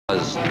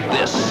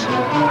this.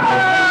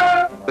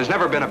 There's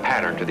never been a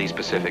pattern to these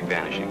Pacific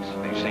vanishings.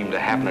 They seem to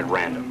happen at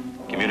random.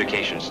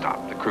 Communication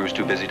stopped. The crew's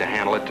too busy to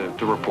handle it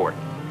to report.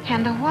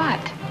 Handle what?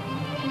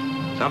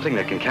 Something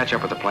that can catch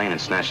up with the plane and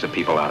snatch the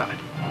people out of it.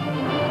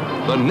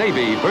 The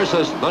Navy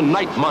versus the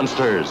Night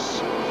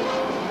Monsters.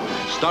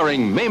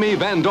 Starring Mamie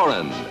Van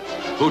Doren,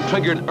 who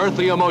triggered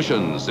earthly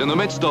emotions in the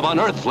midst of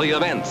unearthly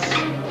events.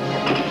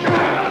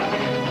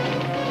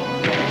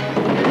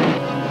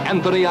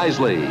 Anthony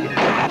Eisley,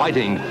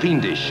 fighting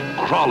fiendish,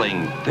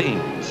 crawling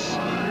things.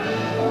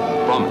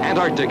 From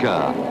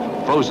Antarctica,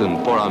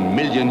 frozen for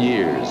 1,000,000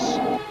 years,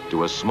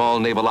 to a small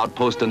naval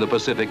outpost in the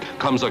Pacific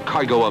comes a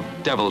cargo of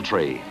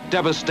deviltry,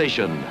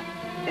 devastation,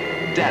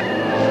 death.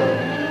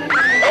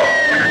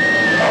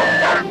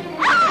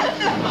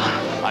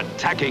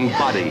 Attacking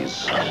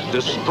bodies,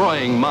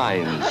 destroying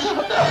minds.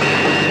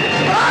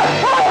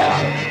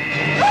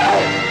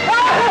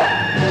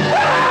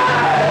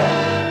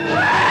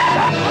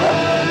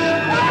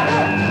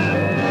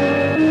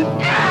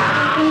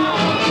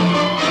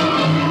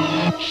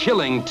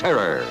 Chilling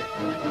terror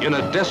in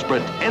a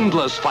desperate,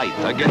 endless fight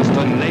against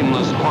a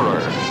nameless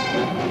horror.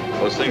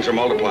 Those things are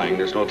multiplying.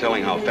 There's no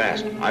telling how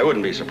fast. I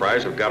wouldn't be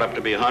surprised if it got up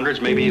to be hundreds,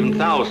 maybe even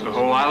thousands. The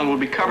whole island would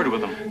be covered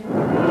with them.